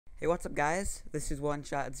Hey, what's up guys? This is One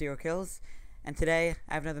Shot 0 Kills, and today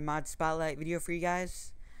I have another mod spotlight video for you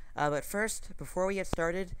guys. But first, before we get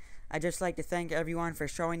started, I'd just like to thank everyone for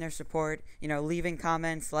showing their support, leaving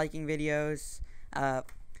comments, liking videos,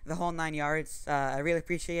 the whole 9 yards. I really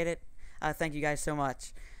appreciate it. Thank you guys so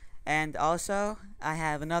much. And also, I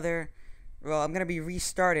have I'm going to be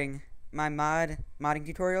restarting my modding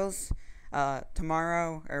tutorials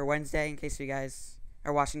tomorrow or Wednesday, in case you guys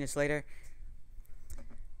are watching this later.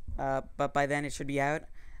 But by then it should be out.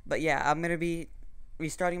 But yeah, I'm going to be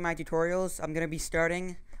restarting my tutorials. I'm going to be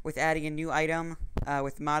starting with adding a new item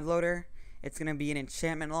with ModLoader. It's going to be an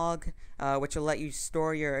enchantment log, which will let you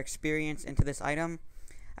store your experience into this item.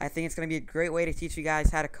 I think it's going to be a great way to teach you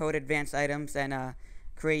guys how to code advanced items and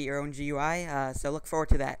create your own GUI, so look forward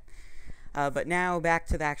to that. But now back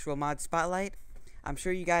to the actual mod spotlight. I'm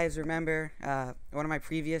sure you guys remember one of my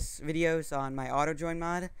previous videos on my AutoJoin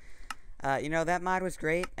mod. That mod was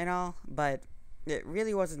great and all, but it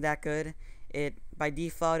really wasn't that good. By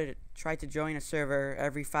default, it tried to join a server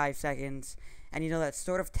every 5 seconds, and that's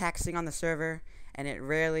sort of taxing on the server, and it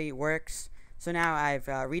rarely works. So now I've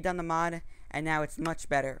redone the mod, and now it's much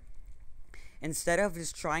better. Instead of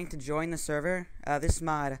just trying to join the server, this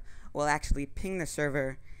mod will actually ping the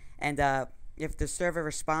server, and if the server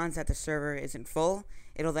responds that the server isn't full,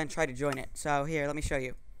 it'll then try to join it. So here, let me show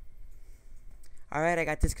you. Alright, I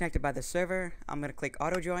got disconnected by the server. I'm going to click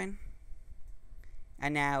AutoJoin,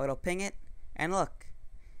 and now it'll ping it, and look,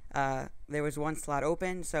 there was one slot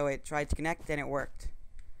open, so it tried to connect and it worked.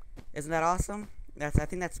 Isn't that awesome? I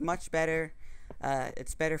think that's much better.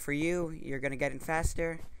 It's better for you. You're going to get in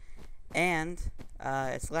faster, and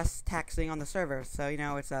it's less taxing on the server, so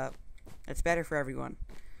it's better for everyone.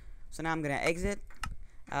 So now I'm going to exit.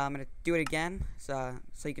 I'm going to do it again so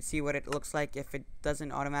you can see what it looks like if it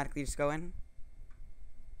doesn't automatically just go in.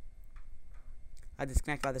 I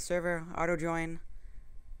disconnect by the server, AutoJoin,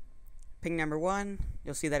 ping number 1,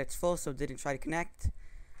 you'll see that it's full, so it didn't try to connect.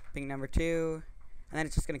 Ping number 2, and then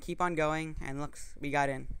it's just going to keep on going, and looks, we got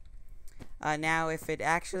in. Now if it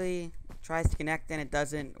actually tries to connect and it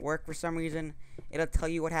doesn't work for some reason, it'll tell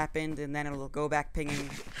you what happened, and then it'll go back pinging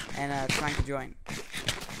and trying to join.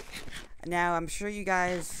 Now I'm sure you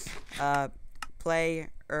guys play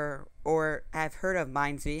or have heard of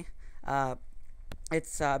MineZ.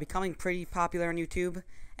 It's becoming pretty popular on YouTube,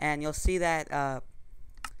 and you'll see that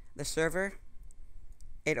the server,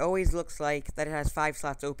 it always looks like that it has 5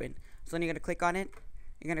 slots open. So then you're going to click on it,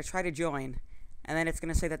 you're going to try to join, and then it's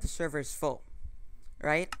going to say that the server is full,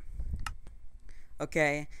 right?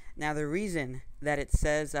 Okay, now the reason that it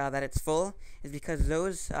says that it's full is because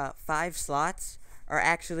those 5 slots are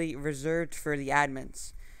actually reserved for the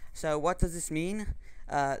admins. So what does this mean?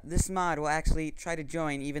 This mod will actually try to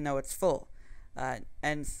join even though it's full.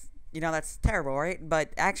 And that's terrible, right?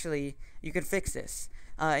 But actually, you can fix this.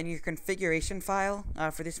 In your configuration file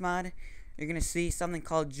for this mod, you're going to see something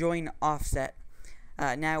called JoinOffset.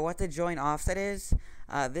 Now, what the JoinOffset is,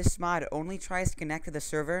 this mod only tries to connect to the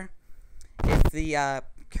server if the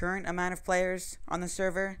current amount of players on the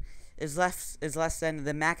server is less than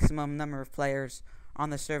the maximum number of players on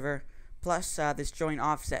the server, plus this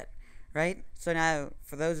JoinOffset, right? So now,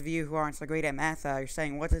 for those of you who aren't so great at math, you're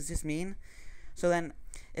saying, what does this mean? So then,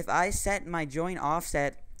 if I set my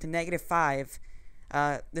JoinOffset to -5,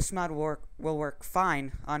 this mod will work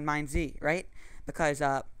fine on MineZ, right? Because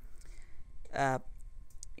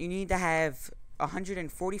you need to have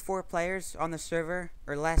 144 players on the server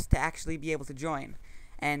or less to actually be able to join,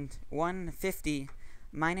 and 150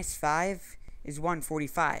 minus 5 is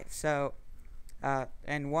 145. So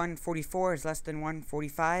and 144 is less than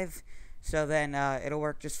 145. So then it'll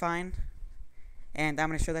work just fine. And I'm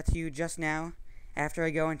going to show that to you just now after I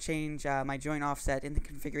go and change my JoinOffset in the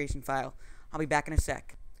configuration file. I'll be back in a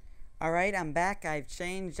sec. Alright, I'm back. I've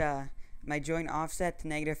changed my JoinOffset to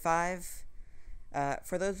 -5.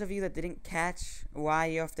 For those of you that didn't catch why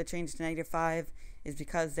you have to change to -5 is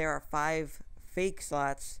because there are 5 fake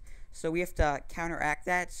slots, so we have to counteract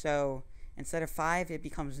that. So instead of 5, it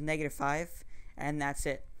becomes -5, and that's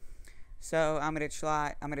it. So I'm gonna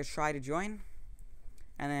try to join,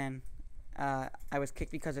 and then I was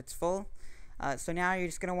kicked because it's full. So now you're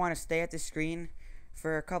just going to want to stay at the screen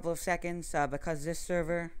for a couple of seconds because this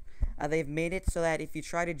server, they've made it so that if you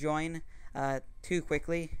try to join too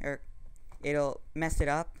quickly, it'll mess it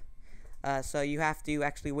up. So you have to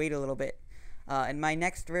actually wait a little bit. In my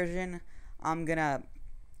next version, I'm going to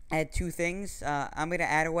add 2 things. I'm going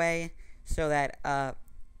to add a way so that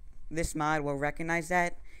this mod will recognize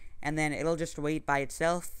that, and then it'll just wait by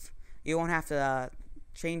itself. You won't have to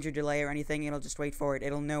change your delay or anything. It'll just wait for it.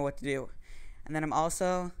 It'll know what to do. And then I'm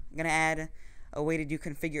also going to add a way to do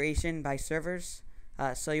configuration by servers,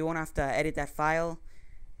 so you won't have to edit that file.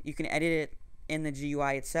 You can edit it in the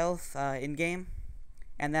GUI itself, in-game,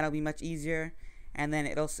 and that'll be much easier. And then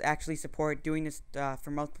it'll actually support doing this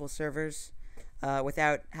for multiple servers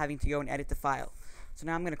without having to go and edit the file. So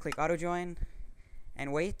now I'm going to click AutoJoin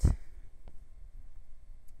and wait.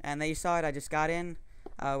 And there you saw it, I just got in.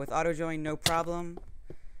 With AutoJoin, no problem.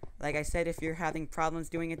 Like I said, if you're having problems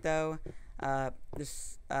doing it though,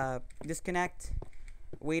 just disconnect,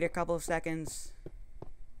 wait a couple of seconds,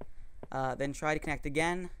 then try to connect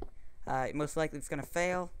again. Most likely it's going to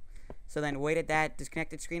fail. So then wait at that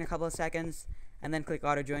disconnected screen a couple of seconds, and then click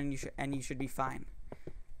AutoJoin, and you should be fine.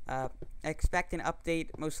 Expect an update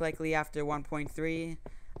most likely after 1.3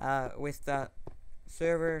 with the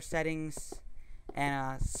server settings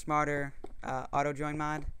and a smarter AutoJoin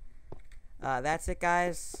mod. That's it,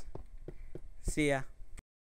 guys. See ya.